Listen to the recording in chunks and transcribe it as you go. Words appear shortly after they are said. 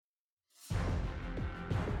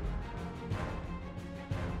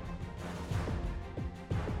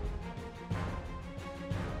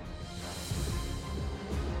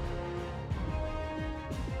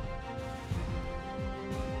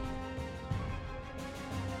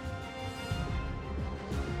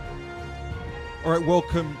All right,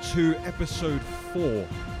 welcome to episode 4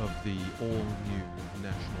 of the all-new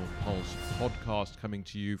National Pulse podcast, coming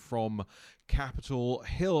to you from Capitol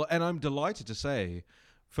Hill. And I'm delighted to say,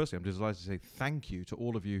 firstly, I'm delighted to say thank you to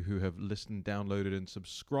all of you who have listened, downloaded, and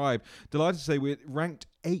subscribed. Delighted to say we're ranked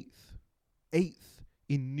 8th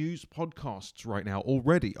in news podcasts right now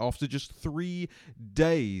already after just 3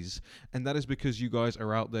 days. And that is because you guys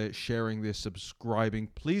are out there sharing this, subscribing.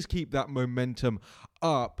 Please keep that momentum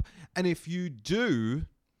up. And if you do,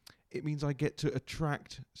 it means I get to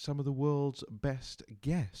attract some of the world's best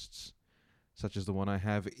guests, such as the one I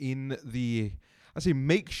have in the,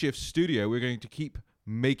 makeshift studio. We're going to keep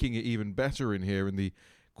making it even better in here, and the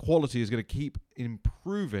quality is going to keep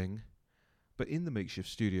improving. But in the makeshift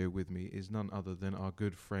studio with me is none other than our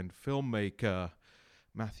good friend, filmmaker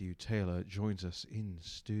Matthew Taylor, joins us in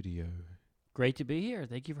studio. Great to be here.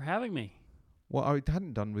 Thank you for having me. Well, I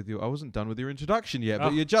wasn't done with your introduction yet,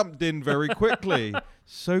 but you jumped in very quickly.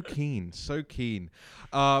 So keen.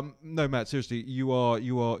 No, Matt, seriously,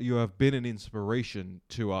 you have been an inspiration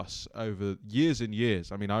to us over years and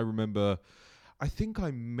years. I mean, I think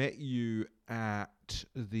I met you at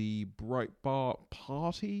the Breitbart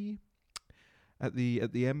party at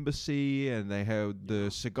the embassy, and they had the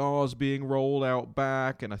cigars being rolled out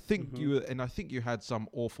back, and I think you had some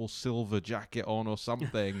awful silver jacket on or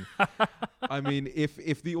something. I mean,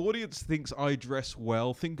 if the audience thinks I dress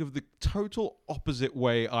well, think of the total opposite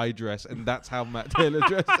way I dress, and that's how Matt Taylor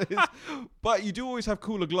dresses. But you do always have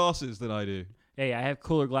cooler glasses than I do. Hey, I have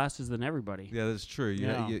cooler glasses than everybody. Yeah, that's true.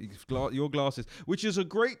 Your glasses, which is a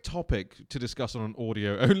great topic to discuss on an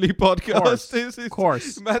audio-only podcast. Of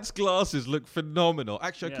course. Matt's glasses look phenomenal.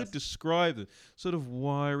 Actually, Yes. I could describe them. Sort of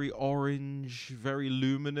wiry orange, very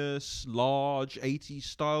luminous, large, 80s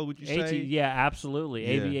style, would you say? Yeah, absolutely.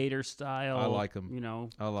 Yeah. Aviator style. I like them.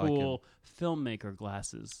 Cool filmmaker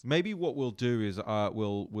glasses. Maybe what we'll do is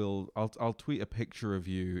I'll tweet a picture of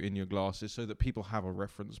you in your glasses so that people have a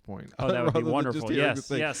reference point. Oh, that would be wonderful.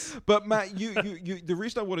 Yes. But Matt, you the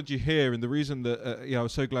reason I wanted you here, and the reason that I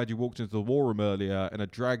was so glad you walked into the war room earlier, and I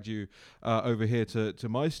dragged you over here to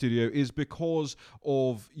my studio, is because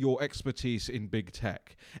of your expertise in big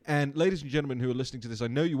tech. And ladies and gentlemen who are listening to this, I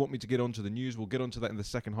know you want me to get onto the news. We'll get onto that in the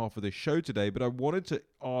second half of this show today. But I wanted to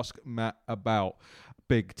ask Matt about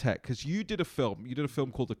big tech, because you did a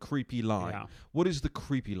film called The Creepy Line. Yeah. What is The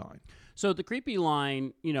Creepy Line? So The Creepy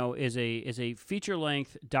Line, is a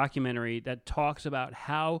feature-length documentary that talks about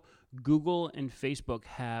how Google and Facebook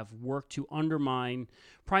have worked to undermine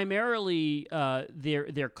primarily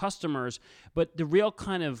their customers, but the real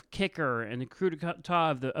kind of kicker and the coup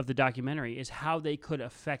d'etat of the documentary is how they could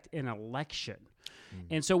affect an election.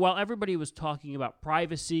 And so while everybody was talking about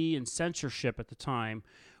privacy and censorship at the time,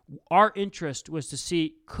 our interest was to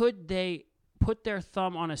see, could they put their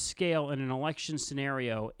thumb on a scale in an election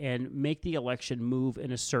scenario and make the election move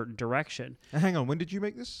in a certain direction. Hang on, when did you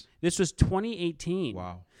make this? This was 2018.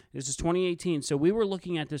 Wow. This is 2018. So we were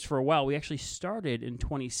looking at this for a while. We actually started in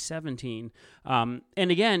 2017. And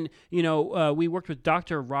again, we worked with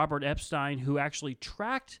Dr. Robert Epstein, who actually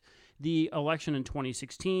tracked the election in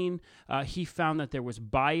 2016. He found that there was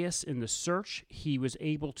bias in the search. He was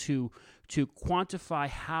able to quantify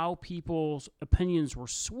how people's opinions were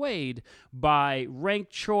swayed by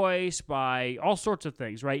ranked choice, by all sorts of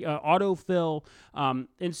things, right? Autofill.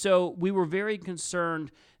 And so we were very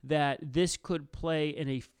concerned that this could play in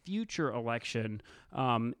a future election.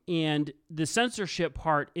 And the censorship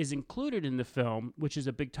part is included in the film, which is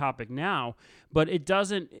a big topic now, but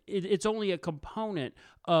it's only a component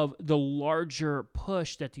of the larger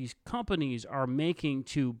push that these companies are making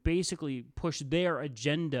to basically push their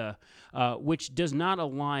agenda, which does not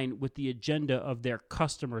align with the agenda of their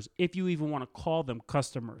customers, if you even want to call them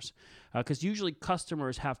customers. Because usually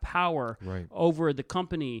customers have power over the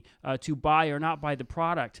company to buy or not buy the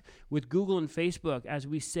product. With Google and Facebook, as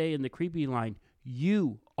we say in The Creepy Line,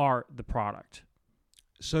 you are the product.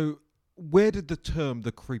 So where did the term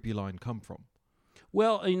The Creepy Line come from?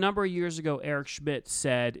 Well, a number of years ago, Eric Schmidt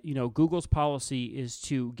said, Google's policy is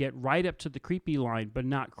to get right up to the creepy line, but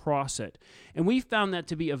not cross it. And we found that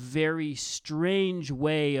to be a very strange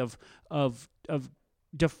way of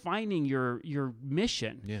defining your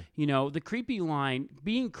mission. Yeah. The creepy line,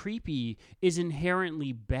 being creepy is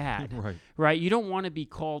inherently bad. Right? You don't want to be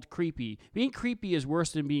called creepy. Being creepy is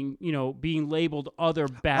worse than being labeled other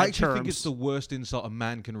bad terms. I actually think it's the worst insult a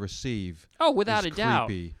man can receive. Oh, without a doubt.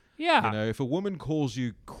 Creepy. Yeah. If a woman calls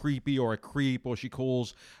you creepy or a creep, or she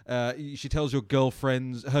tells her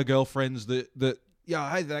girlfriends that yeah,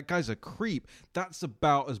 hey, that guy's a creep. That's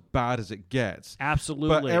about as bad as it gets. Absolutely.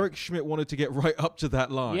 But Eric Schmidt wanted to get right up to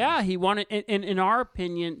that line. Yeah, he wanted, and in our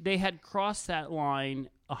opinion, they had crossed that line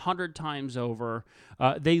 100 times over.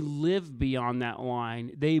 They live beyond that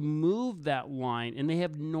line. They move that line, and they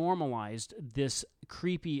have normalized this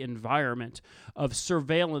creepy environment of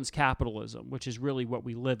surveillance capitalism, which is really what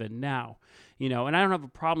we live in now. And I don't have a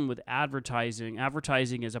problem with advertising.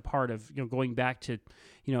 Advertising is a part of, going back to,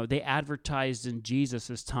 they advertised in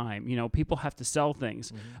Jesus' time. People have to sell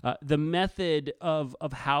things. Mm-hmm. The method of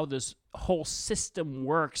how this whole system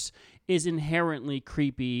works is inherently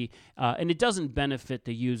creepy, and it doesn't benefit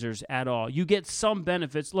the users at all. You get some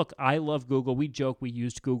benefits. Look, I love Google. We joke we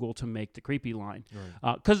used Google to make the creepy line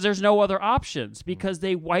because there's no other options because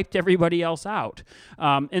they wiped everybody else out.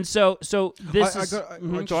 And so this I just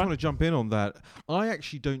want to jump in on that. I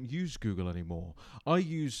actually don't use Google anymore. I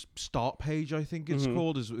use Start Page, I think it's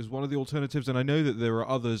called, is one of the alternatives, and I know that there are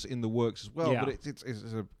others in the works as well, but it's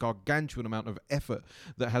a gargantuan amount of effort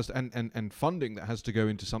that has and funding that has to go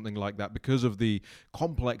into something like that because of the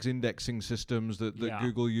complex indexing systems that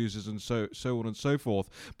Google uses and so on and so forth.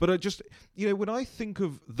 But I just, when I think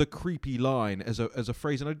of the creepy line as a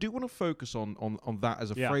phrase, and I do want to focus on that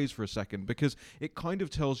as a phrase for a second, because it kind of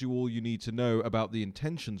tells you all you need to know about the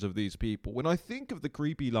intentions of these people. When I think of the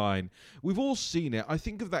creepy line, we've all seen it. I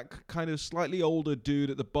think of that kind of slightly older dude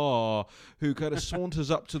at the bar who kind of saunters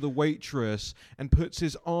up to the waitress and puts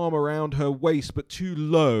his arm around her waist, but too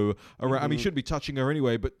low. I mean, he shouldn't be touching her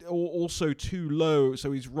anyway, but also too low,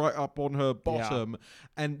 so he's right up on her bottom.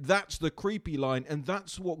 And that's the creepy line, and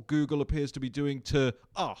that's what Google appears to be doing to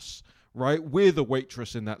us. Right, we're the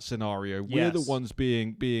waitress in that scenario. We're the ones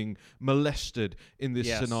being molested in this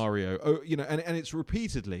scenario. And it's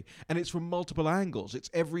repeatedly, and it's from multiple angles. It's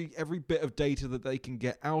every bit of data that they can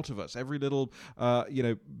get out of us, every little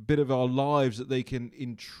bit of our lives that they can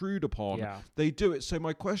intrude upon. Yeah. They do it. So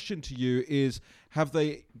my question to you is: have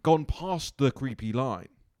they gone past the creepy line?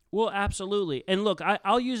 Well, absolutely. And look,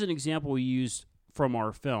 I'll use an example we used from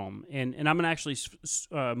our film, and I'm going to actually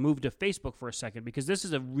move to Facebook for a second, because this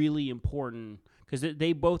is a really important, because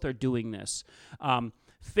they both are doing this.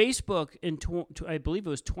 Facebook, I believe it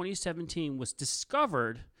was 2017, was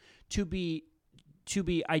discovered to be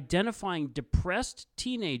identifying depressed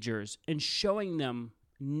teenagers and showing them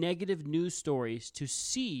negative news stories to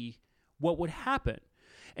see what would happen.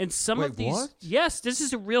 And some of these... What? Yes, this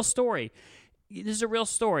is a real story. This is a real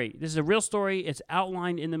story. It's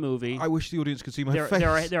outlined in the movie. I wish the audience could see my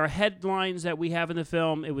face. There are headlines that we have in the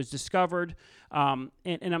film. It was discovered, and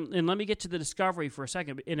let me get to the discovery for a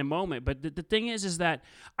second in a moment. But the thing is that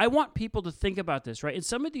I want people to think about this, right? And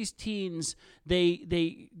some of these teens,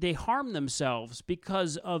 they harm themselves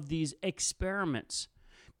because of these experiments.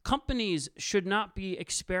 Companies should not be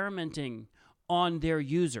experimenting on their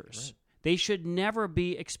users. Right. They should never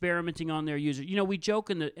be experimenting on their users. We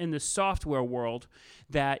joke in the software world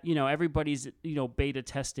that, everybody's, beta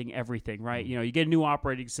testing everything, right? You get a new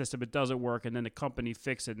operating system, it doesn't work, and then the company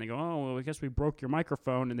fixes it, and they go, oh, well, I guess we broke your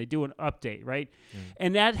microphone, and they do an update, right?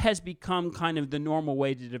 And that has become kind of the normal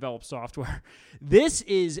way to develop software. This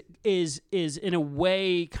is in a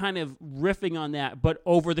way kind of riffing on that, but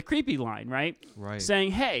over the creepy line, right? Right.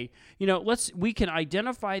 Saying, hey, we can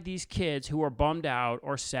identify these kids who are bummed out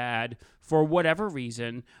or sad for whatever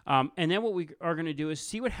reason, and then what we are going to do is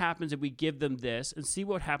see what happens if we give them this, and see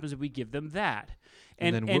what happens if we give them that.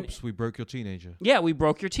 And then, whoops, we broke your teenager. Yeah, we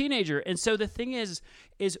broke your teenager. And so the thing is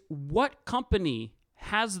what company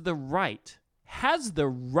has the right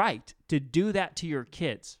to do that to your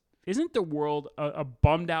kids? Isn't the world a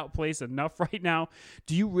bummed out place enough right now?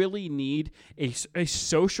 Do you really need a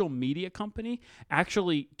social media company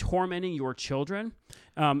actually tormenting your children?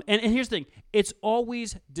 And here's the thing. It's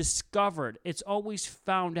always discovered. It's always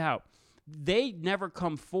found out. They never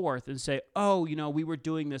come forth and say, oh, we were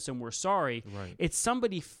doing this and we're sorry. Right. It's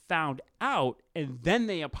somebody found out and then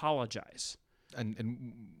they apologize.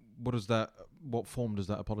 And what form does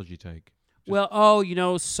that apology take?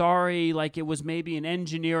 Well, sorry, like it was maybe an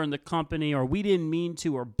engineer in the company, or we didn't mean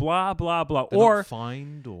to, or blah, blah, blah. They're not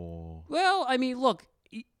fined, or... Well, I mean, look,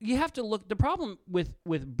 you have to look. The problem with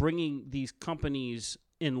bringing these companies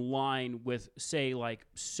in line with, say, like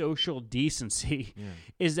social decency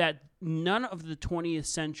is that none of the 20th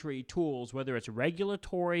century tools, whether it's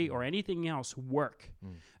regulatory or anything else, work.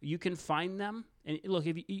 You can find them. And look,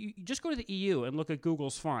 if you just go to the EU and look at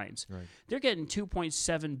Google's fines, right. They're getting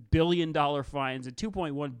 $2.7 billion fines and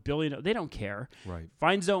 $2.1 billion. They don't care. Right.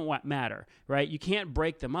 Fines don't matter, right? You can't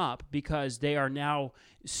break them up because they are now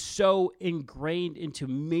so ingrained into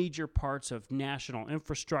major parts of national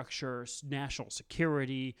infrastructure, national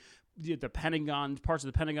security, the Pentagon, parts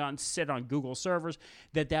of the Pentagon sit on Google servers,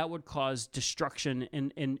 that would cause destruction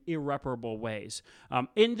in irreparable ways.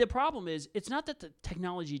 And the problem is, it's not that the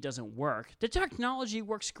technology doesn't work. The technology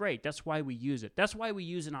works great. That's why we use it. That's why we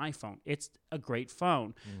use an iPhone. It's a great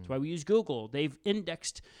phone. That's why we use Google. They've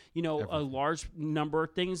indexed, a large number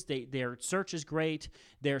of things. Their search is great.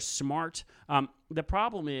 They're smart. The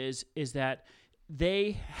problem is that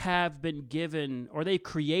they have been given, or they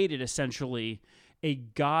created essentially a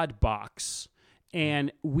God box,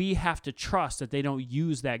 and we have to trust that they don't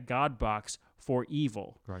use that God box for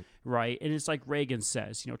evil. Right? And it's like Reagan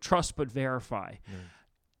says, trust but verify. Yeah.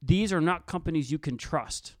 These are not companies you can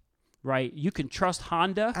trust. Right? You can trust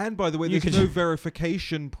Honda. And by the way, there's no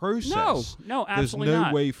verification process. No, absolutely not. There's no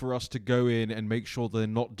not. way for us to go in and make sure they're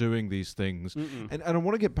not doing these things. And I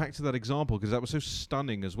want to get back to that example because that was so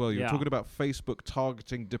stunning as well. You're talking about Facebook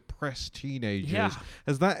targeting depressed teenagers. Yeah.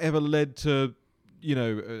 Has that ever led to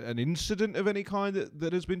an incident of any kind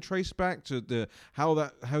that has been traced back to how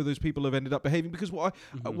those people have ended up behaving? Because what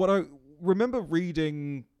I remember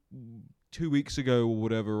reading 2 weeks ago or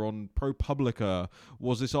whatever on ProPublica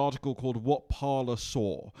was this article called What Parler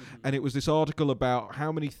Saw. And it was this article about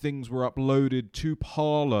how many things were uploaded to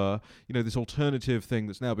Parler, this alternative thing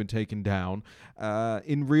that's now been taken down,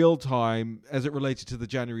 in real time as it related to the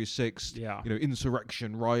January 6th,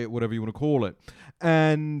 insurrection, riot, whatever you want to call it.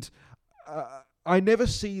 And I never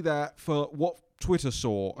see that for what Twitter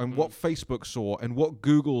saw and what Facebook saw and what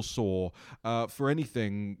Google saw for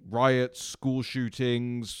anything, riots, school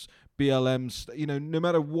shootings, BLMs, no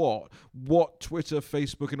matter what Twitter,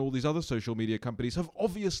 Facebook, and all these other social media companies have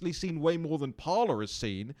obviously seen way more than Parler has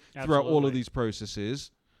seen throughout all of these processes.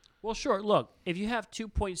 Well, sure. Look, if you have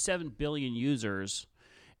 2.7 billion users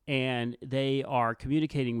and they are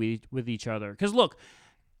communicating with each other, because look,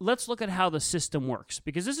 let's look at how the system works,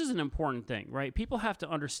 because this is an important thing, right? People have to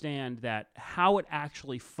understand that how it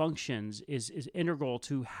actually functions is integral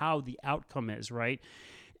to how the outcome is, right?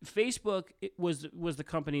 Facebook was the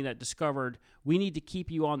company that discovered we need to keep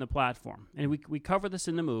you on the platform, and we cover this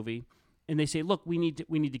in the movie. And they say, look, we need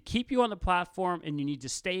to keep you on the platform, and you need to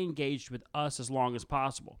stay engaged with us as long as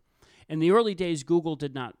possible. In the early days, Google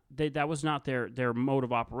did not. That was not their mode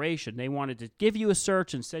of operation. They wanted to give you a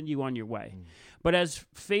search and send you on your way. But as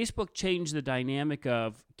Facebook changed the dynamic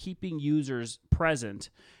of keeping users present,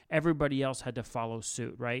 everybody else had to follow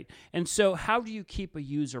suit, right? And so, how do you keep a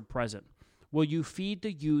user present? Well, you feed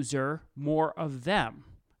the user more of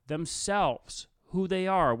themselves, who they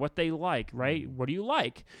are, what they like, right? What do you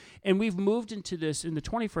like? And we've moved into this, in the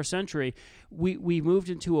 21st century, we moved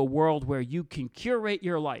into a world where you can curate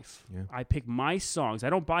your life. Yeah. I pick my songs. I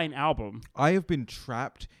don't buy an album. I have been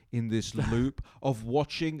trapped in this loop of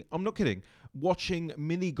watching, I'm not kidding, watching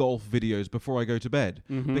mini golf videos before I go to bed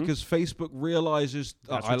because Facebook realizes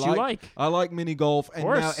I like mini golf, and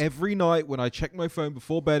now every night when I check my phone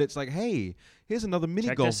before bed, it's like, hey, here's another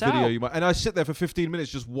mini golf video you might, and I sit there for 15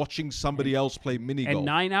 minutes just watching somebody else play mini golf. And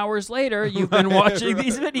 9 hours later, you've been watching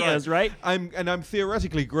these videos, right? I'm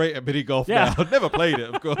theoretically great at mini golf now. I've never played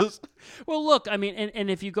it, of course. Well, look, I mean, and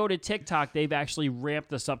if you go to TikTok, they've actually ramped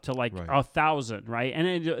this up to like 1,000, right?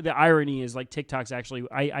 And the irony is, like, TikTok's actually,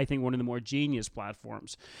 I think, one of the more genius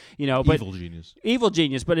platforms, but evil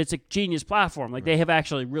genius, but it's a genius platform. Like, they have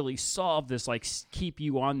actually really solved this, like, keep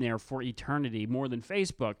you on there for eternity more than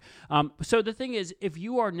Facebook. So the thing is, if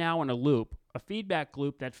you are now in a loop, a feedback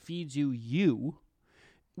loop that feeds you,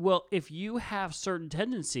 well, if you have certain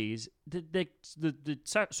tendencies, the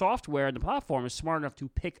software and the platform is smart enough to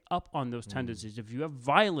pick up on those tendencies. If you have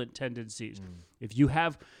violent tendencies, if you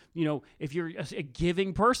have, if you're a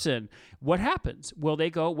giving person, what happens? Well, they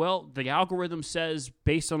go, well, the algorithm says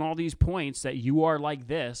based on all these points that you are like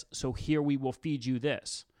this, so here we will feed you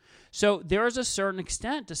this. So there is a certain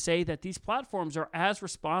extent to say that these platforms are as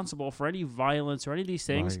responsible for any violence or any of these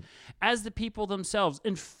things as the people themselves.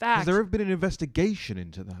 In fact, has there ever been an investigation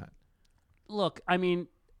into that? Look, I mean,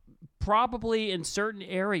 probably in certain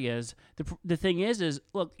areas. The thing is,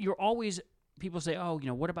 look, you're always, people say, oh,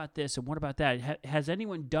 what about this and what about that? Has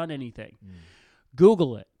anyone done anything?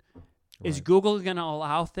 Google it. Is Google going to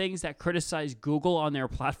allow things that criticize Google on their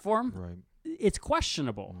platform? Right. It's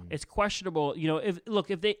questionable. It's questionable.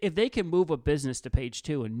 If they can move a business to page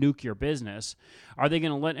 2 and nuke your business, are they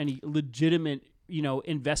going to let any legitimate,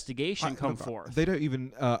 investigation come forth? They don't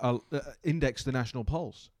even index the national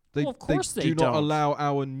pulse. Of course they do not allow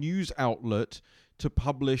our news outlet to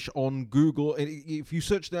publish on Google. And if you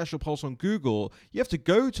search National Pulse on Google, you have to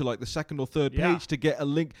go to like the second or third page to get a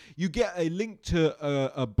link. You get a link to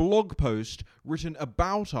a blog post written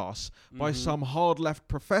about us by some hard left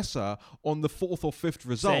professor on the fourth or fifth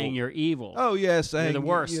result, saying you're evil. Oh yeah, saying you're the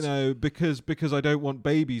worst. You know, because I don't want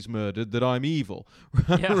babies murdered, that I'm evil,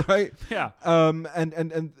 right? Yeah.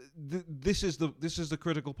 This is the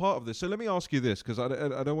critical part of this. So let me ask you this, because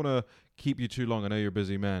I don't want to keep you too long. I know you're a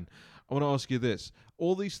busy man. I want to ask you this: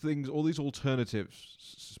 all these things, all these alternatives,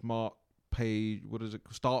 smart page, what is it?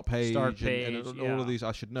 Start page, and all of these.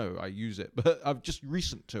 I should know. I use it, but I'm just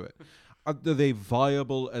recent to it. Are they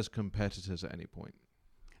viable as competitors at any point?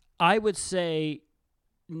 I would say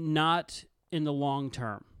not in the long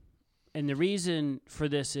term, and the reason for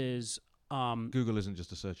this is Google isn't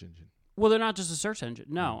just a search engine. Well, they're not just a search engine.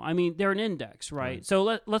 No, I mean they're an index, right?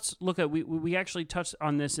 So let's look at we actually touched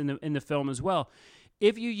on this in the film as well.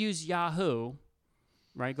 If you use Yahoo,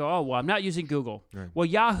 right? Go, oh well, I'm not using Google. Right. Well,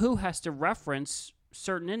 Yahoo has to reference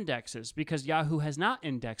certain indexes because Yahoo has not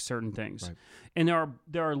indexed certain things, right. And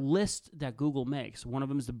there are lists that Google makes. One of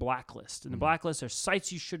them is the blacklist, and the blacklist are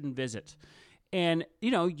sites you shouldn't visit. And,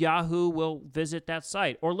 you know, Yahoo will visit that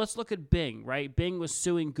site. Or let's look at Bing, right? Bing was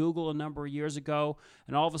suing Google a number of years ago,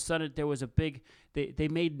 and all of a sudden there was a big, they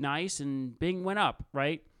made nice, and Bing went up,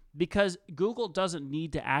 right? Because Google doesn't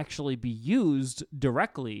need to actually be used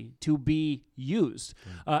directly to be used.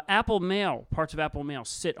 Apple Mail, parts of Apple Mail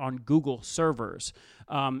sit on Google servers.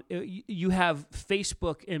 You have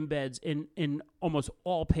Facebook embeds in almost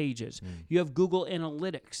all pages. You have Google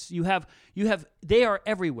Analytics. You have they are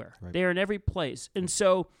everywhere. Right. They are in every place. And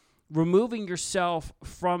so removing yourself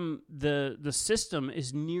from the system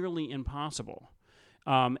is nearly impossible.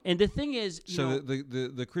 And the thing is,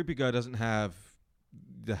 the creepy guy doesn't have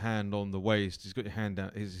the hand on the waist. He's got his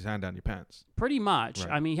hand down your pants. Pretty much.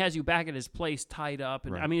 Right. I mean, he has you back at his place tied up.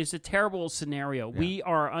 And right. I mean, it's a terrible scenario. Yeah. We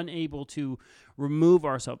are unable to remove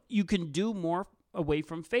ourselves. You can do more away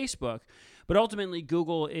from Facebook, but ultimately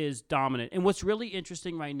Google is dominant. And what's really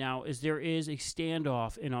interesting right now is there is a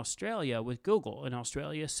standoff in Australia with Google. And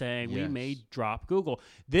Australia saying we may drop Google.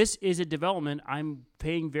 This is a development I'm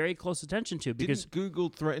paying very close attention to because didn't Google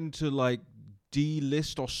threaten to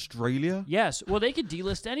delist Australia? Yes. Well, they could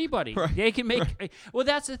delist anybody. Right. They can make. Right. Well,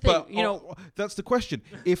 that's the thing. But, that's the question.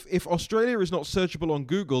 If Australia is not searchable on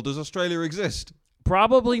Google, does Australia exist?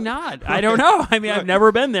 Probably not. Right. I don't know. I mean, I've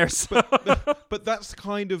never been there. So. But that's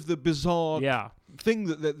kind of the bizarre thing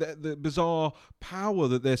the bizarre power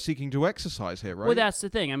that they're seeking to exercise here, right? Well, that's the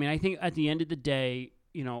thing. I mean, I think at the end of the day,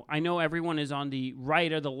 you know, I know everyone is on the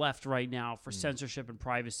right or the left right now for censorship and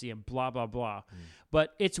privacy and blah, blah, blah.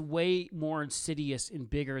 But it's way more insidious and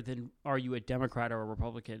bigger than are you a Democrat or a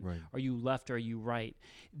Republican? Right. Are you left or are you right?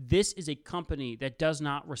 This is a company that does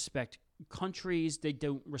not respect countries. They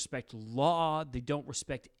don't respect law. They don't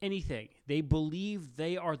respect anything. They believe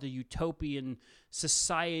they are the utopian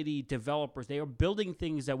society developers. They are building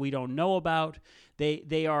things that we don't know about. They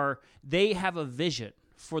have a vision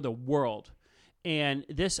for the world. And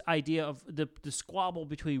this idea of the squabble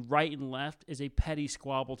between right and left is a petty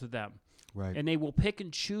squabble to them. Right. And they will pick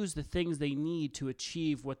and choose the things they need to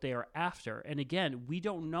achieve what they are after. And again, we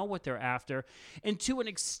don't know what they're after. And to an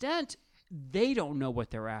extent, they don't know what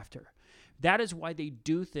they're after. That is why they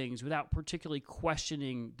do things without particularly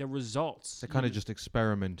questioning the results. They're kind of just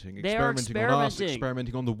experimenting. They are experimenting on us,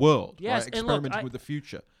 experimenting on the world. Yes, right? Experimenting with the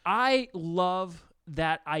future. I love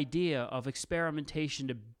that idea of experimentation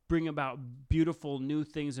to bring about beautiful new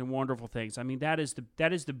things and wonderful things. I mean, that is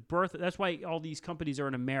the birth. That's why all these companies are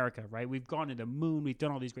in America, right? We've gone to the moon. We've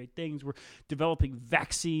done all these great things. We're developing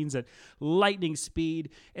vaccines at lightning speed.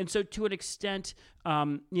 And so to an extent,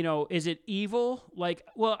 is it evil?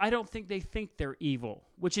 Well, I don't think they think they're evil,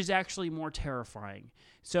 which is actually more terrifying.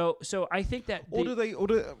 So I think that or do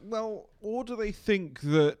they think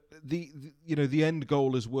that the end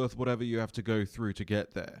goal is worth whatever you have to go through to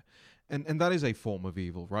get there? And that is a form of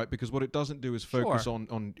evil, right? Because what it doesn't do is focus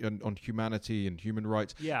on humanity and human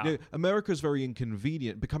rights. Yeah. America is very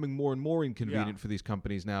inconvenient, becoming more and more inconvenient for these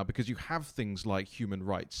companies now because you have things like human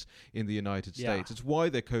rights in the United States. It's why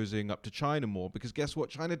they're cozying up to China more because guess what?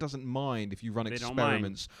 China doesn't mind if you run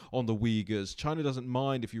experiments on the Uyghurs. China doesn't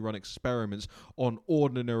mind if you run experiments on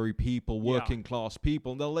ordinary people, working class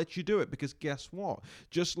people, and they'll let you do it because guess what?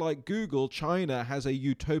 Just like Google, China has a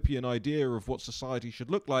utopian idea of what society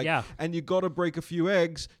should look like. Yeah. And you got to break a few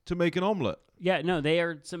eggs to make an omelet. Yeah, no, they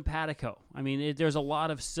are simpatico. I mean, there's a lot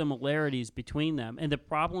of similarities between them. And the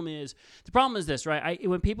problem is this, right?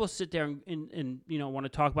 When people sit there and want to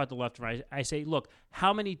talk about the left and right, I say, look,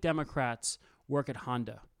 how many Democrats work at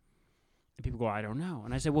Honda? And people go, I don't know.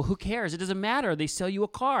 And I say, well, who cares? It doesn't matter. They sell you a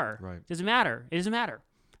car. Right. It doesn't matter. It doesn't matter.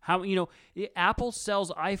 How, Apple sells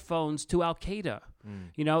iPhones to Al-Qaeda.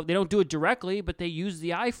 They don't do it directly, but they use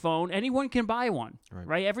the iPhone. Anyone can buy one,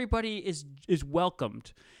 right? Everybody is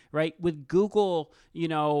welcomed, right? With Google,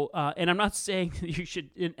 and I'm not saying that you should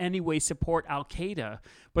in any way support Al-Qaeda,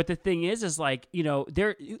 but the thing is like,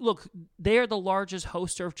 they're the largest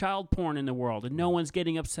hoster of child porn in the world, and no one's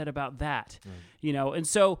getting upset about that, and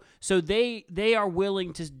so they are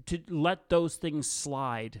willing to let those things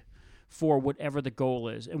slide for whatever the goal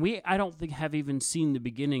is. And I don't think have even seen the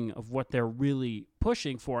beginning of what they're really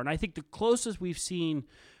pushing for. And I think the closest we've seen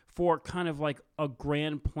for kind of like a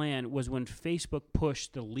grand plan was when Facebook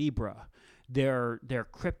pushed the Libra, their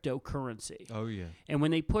cryptocurrency. Oh, yeah. And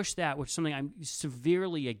when they pushed that, which is something I'm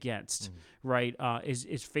severely against, right, is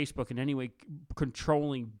Facebook in any way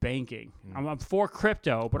controlling banking. I'm for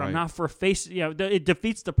crypto, but I'm not for it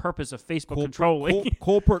defeats the purpose of Facebook controlling.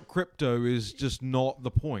 Corporate crypto is just not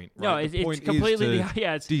the point, right? No, the point it's completely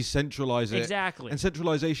is to decentralize it. Exactly. And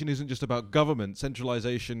centralization isn't just about government.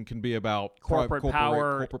 Centralization can be about corporate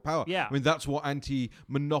power. Yeah. I mean, that's what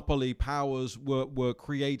anti-monopoly powers were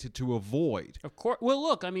created to avoid. Of course. Well,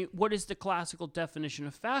 look, I mean, what is the classical definition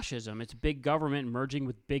of fascism? It's big government merging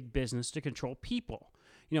with big business to control people.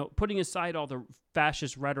 Putting aside all the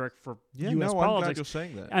fascist rhetoric for U.S. politics. I'm glad you're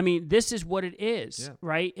saying that. I mean, this is what it is,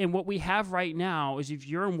 right? And what we have right now is, if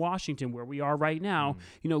you're in Washington, where we are right now,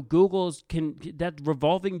 Google's that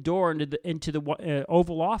revolving door into the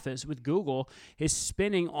Oval Office with Google is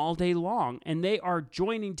spinning all day long, and they are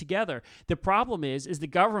joining together. The problem is the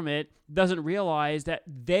government doesn't realize that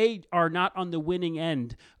they are not on the winning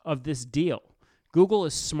end of this deal. Google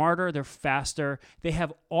is smarter, they're faster, they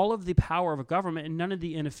have all of the power of a government and none of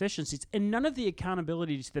the inefficiencies and none of the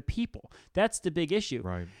accountability to the people. That's the big issue.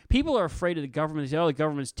 Right. People are afraid of the government. They say, the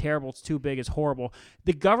government's terrible, it's too big, it's horrible.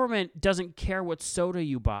 The government doesn't care what soda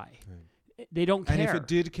you buy. Right. They don't care. And if it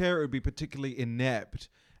did care, it would be particularly inept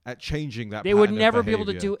at changing that. They would never be able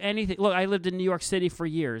to do anything. Look, I lived in New York City for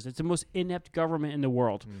years. It's the most inept government in the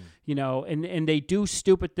world, and they do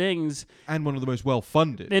stupid things. And one of the most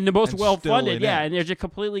well-funded. And the most well-funded, and they're just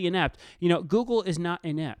completely inept. Google is not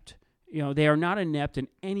inept. They are not inept in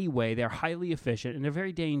any way. They're highly efficient, and they're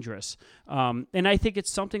very dangerous. And I think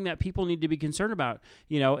it's something that people need to be concerned about,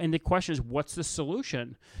 and the question is, what's the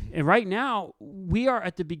solution? And right now, we are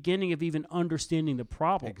at the beginning of even understanding the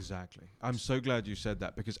problem. Exactly. I'm so glad you said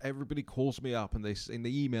that, because everybody calls me up and they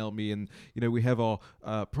email me, and, we have our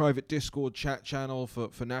private Discord chat channel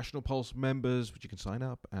for National Pulse members, which you can sign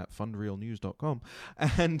up at fundrealnews.com,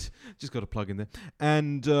 and just got to plug in there.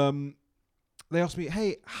 And they asked me,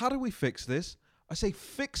 hey, how do we fix this? I say,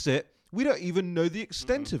 fix it? We don't even know the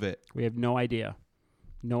extent of it. We have no idea.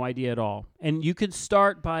 No idea at all. And you could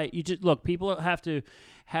start by, people have to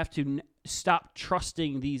stop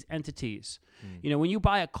trusting these entities. When you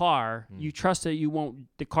buy a car, you trust that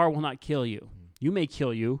the car will not kill you. You may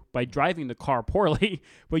kill you by driving the car poorly,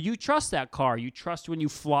 but you trust that car. You trust when you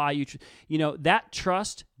fly. That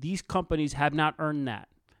trust, these companies have not earned that.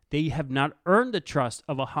 They have not earned the trust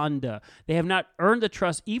of a Honda. They have not earned the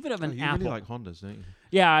trust even of an you Apple. You really like Hondas, don't you?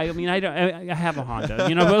 Yeah, I mean, I have a Honda, but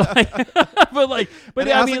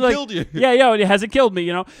it hasn't killed you. Yeah, it hasn't killed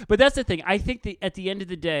me, But that's the thing. I think at the end of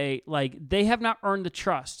the day, they have not earned the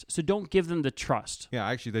trust, so don't give them the trust. Yeah,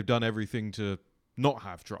 actually, they've done everything to not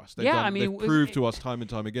have trust. They've proved to us time and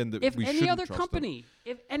time again that we shouldn't trust them.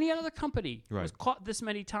 If any other company was caught this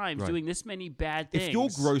many times doing this many bad things. If your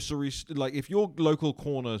grocery, if your local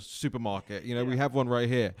corner supermarket, we have one right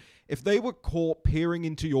here, if they were caught peering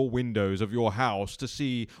into your windows of your house to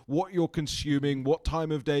see what you're consuming, what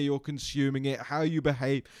time of day you're consuming it, how you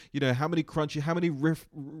behave, how many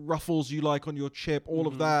ruffles you like on your chip, all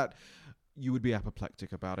of that, you would be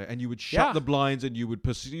apoplectic about it, and you would shut the blinds, and you would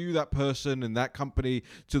pursue that person and that company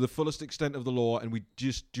to the fullest extent of the law, and we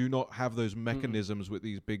just do not have those mechanisms with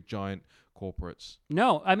these big, giant corporates.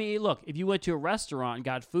 No, I mean, look, if you went to a restaurant and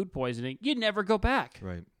got food poisoning, you'd never go back.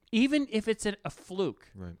 Right. Even if it's a fluke.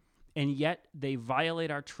 Right. And yet, they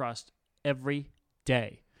violate our trust every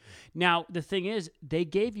day. Now, the thing is, they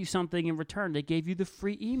gave you something in return. They gave you the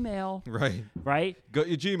free email. Right. Right? Got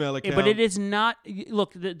your Gmail account. But it is not,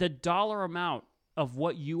 look, the dollar amount of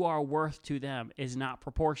what you are worth to them is not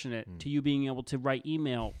proportionate to you being able to write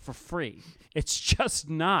email for free. It's just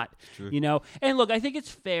not, True. And look, I think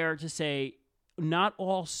it's fair to say not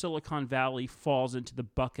all Silicon Valley falls into the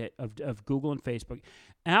bucket of Google and Facebook.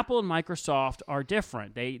 Apple and Microsoft are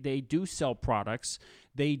different. They do sell products.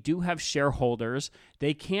 They do have shareholders.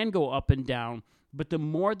 They can go up and down. But the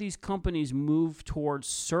more these companies move towards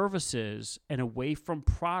services and away from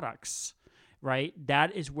products, right?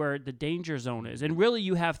 That is where the danger zone is. And really,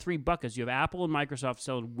 you have three buckets. You have Apple and Microsoft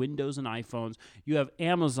selling Windows and iPhones. You have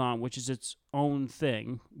Amazon, which is its own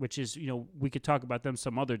thing, which is, we could talk about them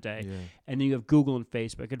some other day. Yeah. And then you have Google and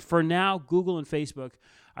Facebook. And for now, Google and Facebook,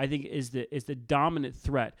 I think, is the dominant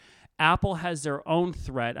threat. Apple has their own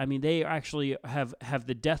threat. I mean, they actually have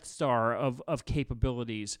the Death Star of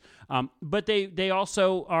capabilities. But they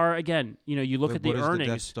also are, again, you look at the earnings. What is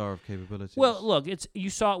the Death Star of capabilities? Well, look, you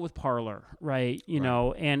saw it with Parler, right?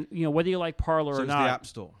 And whether you like Parler or not. The App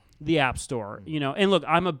Store. The App Store, and look,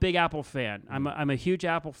 I'm a big Apple fan. I'm a huge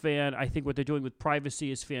Apple fan. I think what they're doing with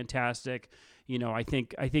privacy is fantastic. I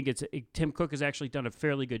think Tim Cook has actually done a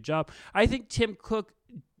fairly good job. I think Tim Cook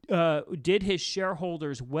did his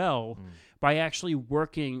shareholders well by actually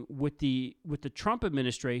working with the Trump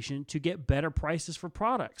administration to get better prices for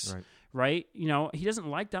products. Right? He doesn't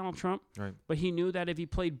like Donald Trump, but he knew that if he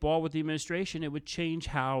played ball with the administration, it would change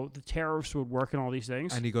how the tariffs would work and all these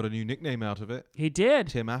things. And he got a new nickname out of it. He did.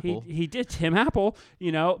 Tim Apple. He did, Tim Apple.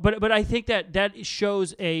 But I think that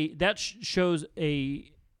shows a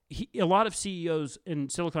lot of CEOs in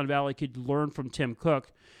Silicon Valley could learn from Tim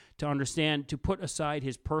Cook to understand, to put aside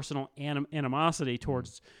his personal animosity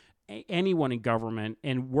towards anyone in government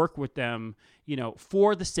and work with them,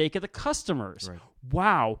 for the sake of the customers. Right.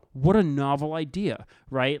 Wow, what a novel idea,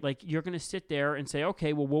 right? Like, you're going to sit there and say,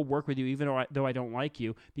 okay, well, we'll work with you even though I don't like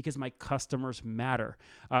you, because my customers matter.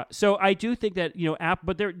 So I do think that,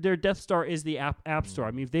 but their Death Star is the App Store.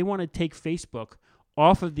 I mean, if they want to take Facebook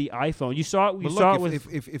off of the iPhone, you saw it with.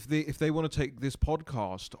 If they want to take this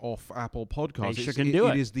podcast off Apple Podcasts, they sure can do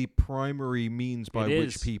it. It is the primary means by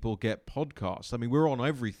which people get podcasts. I mean, we're on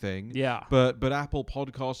everything. Yeah. But Apple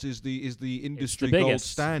Podcasts is the industry gold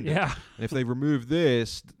standard. Yeah. And if they remove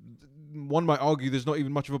this, one might argue there's not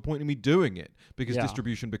even much of a point in me doing it, because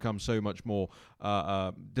distribution becomes so much more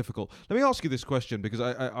difficult. Let me ask you this question, because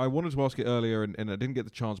I wanted to ask it earlier and I didn't get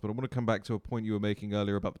the chance, but I want to come back to a point you were making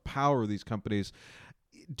earlier about the power of these companies.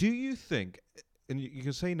 Do you think, and you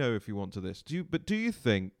can say no if you want to this, do you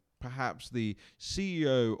think perhaps the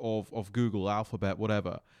CEO of Google, Alphabet,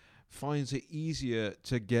 whatever, finds it easier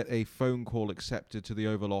to get a phone call accepted to the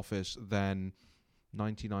Oval Office than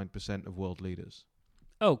 99% of world leaders?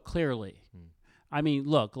 Oh, clearly. I mean,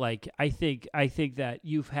 look, like, I think that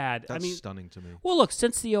you've had. That's stunning to me. Well, look,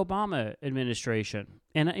 since the Obama administration,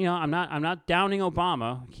 and I'm not downing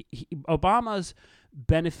Obama. Obama's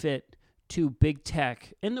benefit to big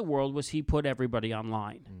tech in the world was he put everybody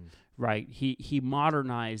online, right? He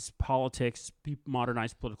modernized politics, he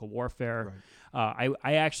modernized political warfare. Right.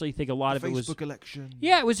 I actually think a lot of it was Facebook election.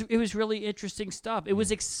 Yeah, it was really interesting stuff. It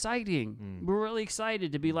was exciting. We're really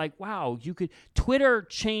excited to be like, wow, Twitter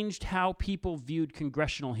changed how people viewed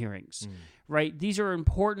congressional hearings. Right? These are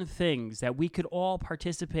important things that we could all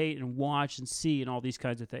participate and watch and see and all these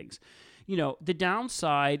kinds of things. The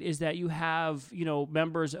downside is that you have,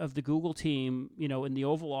 members of the Google team, in the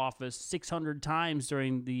Oval Office 600 times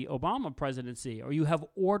during the Obama presidency, or you have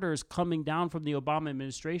orders coming down from the Obama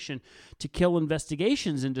administration to kill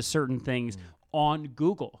investigations into certain things on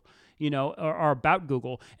Google, or about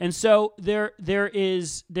Google. And so there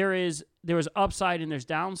is upside and there's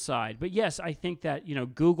downside. But yes, I think that,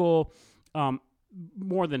 Google,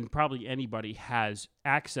 more than probably anybody, has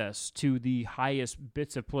access to the highest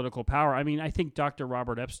bits of political power. I mean, I think Dr.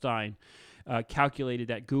 Robert Epstein calculated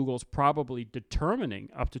that Google's probably determining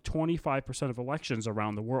up to 25% of elections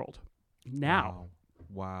around the world now.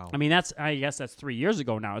 Wow. I mean, I guess that's 3 years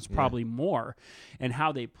ago now. It's probably more, and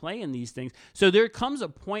how they play in these things. So there comes a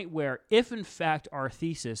point where, if in fact our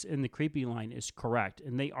thesis in the creepy line is correct,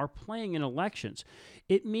 and they are playing in elections,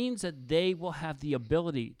 it means that they will have the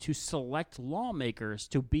ability to select lawmakers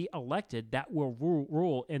to be elected that will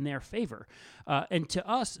rule in their favor. And to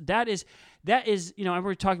us, that is,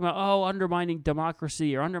 we're talking about, undermining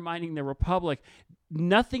democracy or undermining the republic.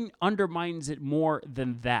 Nothing undermines it more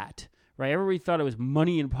than that. Right? Everybody thought it was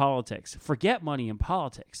money in politics. Forget money in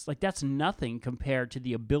politics. Like, that's nothing compared to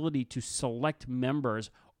the ability to select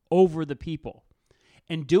members over the people,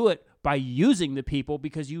 and do it by using the people,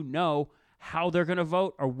 because you know how they're going to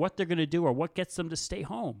vote or what they're going to do or what gets them to stay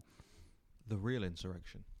home. The real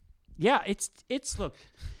insurrection. Yeah, it's look.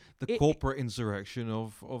 The corporate insurrection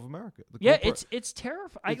of America. It's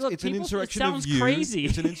terrifying. It's an insurrection of you. Crazy.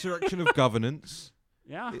 It's an insurrection of governance.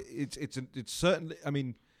 Yeah. It's certainly. I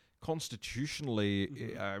mean,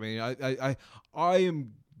 constitutionally, I mean, I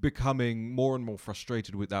am becoming more and more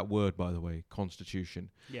frustrated with that word, by the way,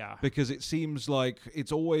 constitution. Yeah. Because it seems like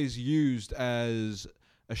it's always used as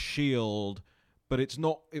a shield, but it's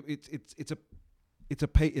not. It's a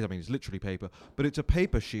paper. I mean, it's literally paper, but it's a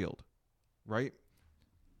paper shield, right?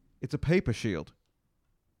 It's a paper shield.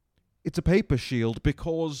 It's a paper shield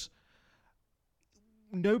because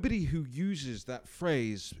nobody who uses that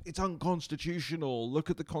phrase, it's unconstitutional, look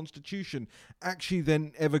at the Constitution, actually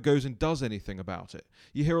then ever goes and does anything about it.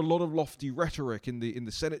 You hear a lot of lofty rhetoric in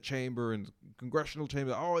the Senate chamber and congressional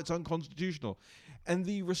chamber, oh, it's unconstitutional. And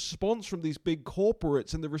the response from these big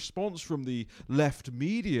corporates and the response from the left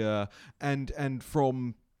media and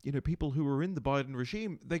from, people who are in the Biden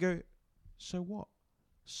regime, they go, so what?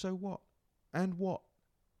 So what? And what?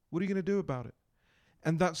 What are you going to do about it?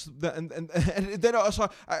 And that's that, and then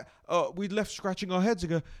we left scratching our heads and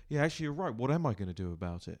go, yeah, actually, you're right. What am I going to do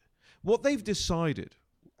about it? What they've decided,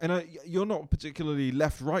 and you're not a particularly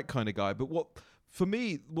left-right kind of guy, but what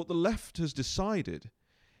the left has decided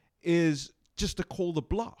is just to call the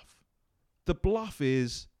bluff. The bluff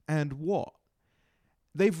is, and what?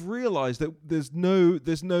 They've realized that there's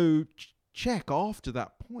no check after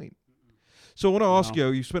that point. So I want to ask you,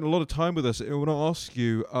 you spent a lot of time with us. I want to ask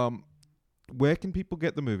you, where can people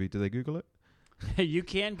get the movie? Do they Google it? You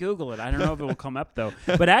can Google it. I don't know if it will come up, though.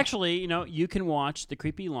 But actually, you can watch The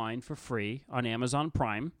Creepy Line for free on Amazon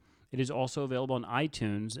Prime. It is also available on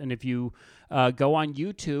iTunes. And if you go on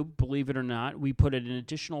YouTube, believe it or not, we put an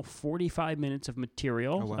additional 45 minutes of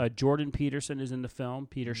material. Oh, wow. Jordan Peterson is in the film,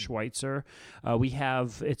 Peter Schweitzer. We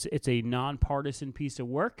have, it's a nonpartisan piece of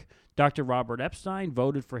work. Dr. Robert Epstein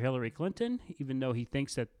voted for Hillary Clinton, even though he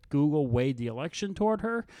thinks that Google weighed the election toward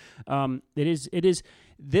her.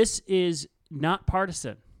 This is not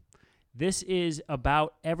partisan. This is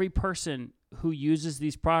about every person who uses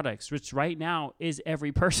these products, which right now is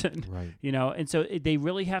every person, right? And so they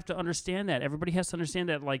really have to understand that. Everybody has to understand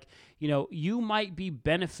that, you might be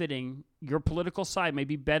benefiting, your political side may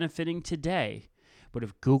be benefiting today, but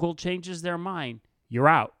if Google changes their mind, you're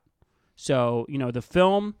out. So the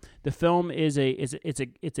film is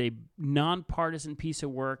a nonpartisan piece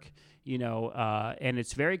of work, and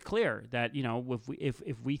it's very clear that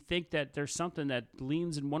if we think that there's something that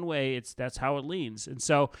leans in one way, that's how it leans, and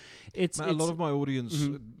so it's a lot of my audience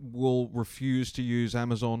will refuse to use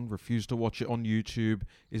Amazon, refuse to watch it on YouTube.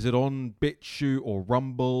 Is it on BitChute or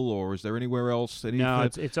Rumble, or is there anywhere else? No,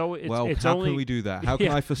 it's always. How can we do that? How can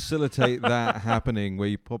I facilitate that happening? Where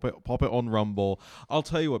you pop it on Rumble? I'll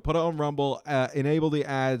tell you what. Put it on Rumble. Enable the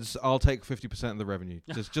ads. I'll take 50% of the revenue,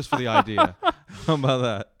 just for the idea. How about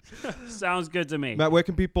that? Sounds good to me. Matt, where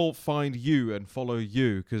can people find you and follow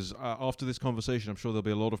you? Because after this conversation, I'm sure there'll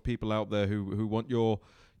be a lot of people out there who want your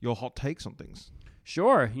hot takes on things.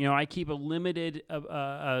 Sure. I keep a limited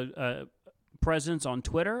presence on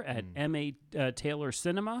Twitter at M.A. Taylor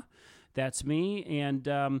Cinema. That's me.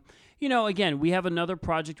 And, again, we have another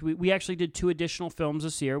project. We actually did 2 additional films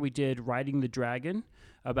this year. We did Riding the Dragon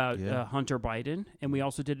about Hunter Biden. And we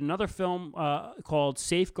also did another film called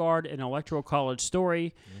Safeguard, an Electoral College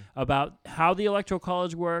Story about how the Electoral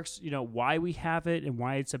College works, why we have it and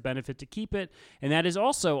why it's a benefit to keep it. And that is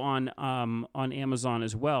also on Amazon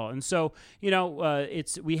as well. And so,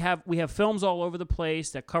 we have films all over the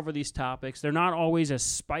place that cover these topics. They're not always as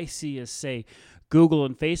spicy as, say, Google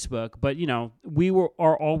and Facebook, but we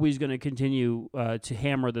are always going to continue to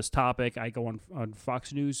hammer this topic. I go on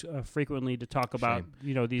Fox News frequently to talk about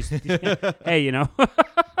these hey, hey,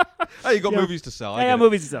 you got movies to sell. I got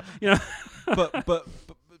movies to sell. but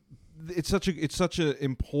it's such an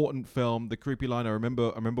important film. The Creepy Line. I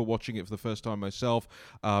remember watching it for the first time myself.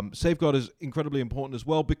 Safeguard is incredibly important as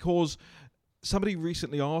well because somebody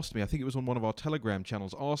recently asked me, I think it was on one of our Telegram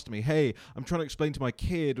channels, asked me, hey, I'm trying to explain to my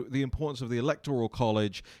kid the importance of the Electoral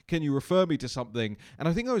College. Can you refer me to something? And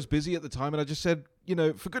I think I was busy at the time, and I just said,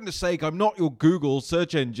 for goodness sake, I'm not your Google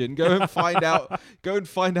search engine. Go and find out. Go and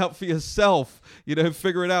find out for yourself.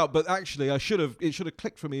 Figure it out. But actually, it should have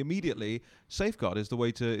clicked for me immediately. Safeguard is the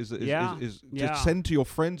way to to send to your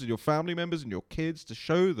friends and your family members and your kids to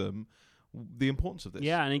show them the importance of this.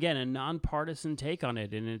 Yeah, and again, a nonpartisan take on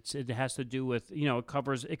it, and it has to do with it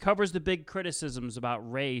covers the big criticisms about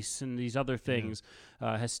race and these other things.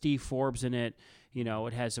 Has Steve Forbes in it.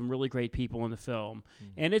 It has some really great people in the film,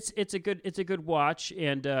 and it's a good watch.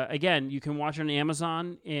 And again, you can watch it on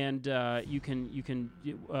Amazon, and you can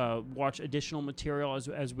watch additional material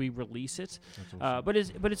as we release it. Awesome.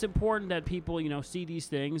 But it's important that people see these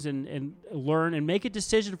things and learn and make a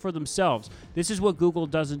decision for themselves. This is what Google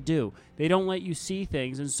doesn't do. They don't let you see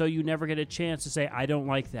things, and so you never get a chance to say, I don't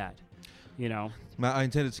like that. Matt, I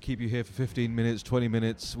intended to keep you here for 15 minutes, 20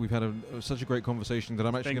 minutes. We've had such a great conversation that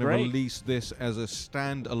I'm actually going to release this as a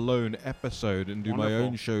standalone episode and do my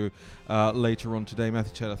own show later on today.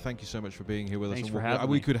 Matthew Taylor, thank you so much for being here with us. Thanks for having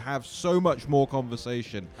me. We could have so much more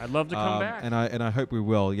conversation. I'd love to come back. And I hope we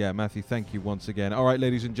will. Yeah, Matthew, thank you once again. All right,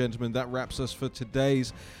 ladies and gentlemen, that wraps us for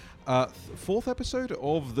today's fourth episode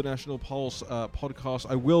of the National Pulse podcast.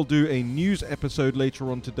 I will do a news episode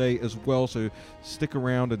later on today as well, so stick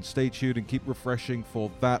around and stay tuned and keep refreshing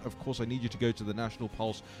for that. Of course, I need you to go to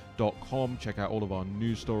thenationalpulse.com, check out all of our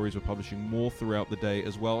news stories. We're publishing more throughout the day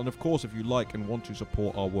as well. And of course, if you like and want to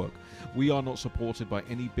support our work, we are not supported by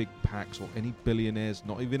any big PACs or any billionaires,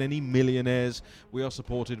 not even any millionaires. We are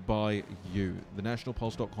supported by you.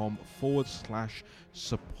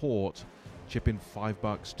 thenationalpulse.com/support. Chip in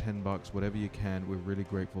 $5, $10, whatever you can. We're really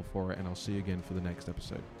grateful for it, and I'll see you again for the next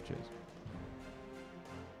episode. Cheers.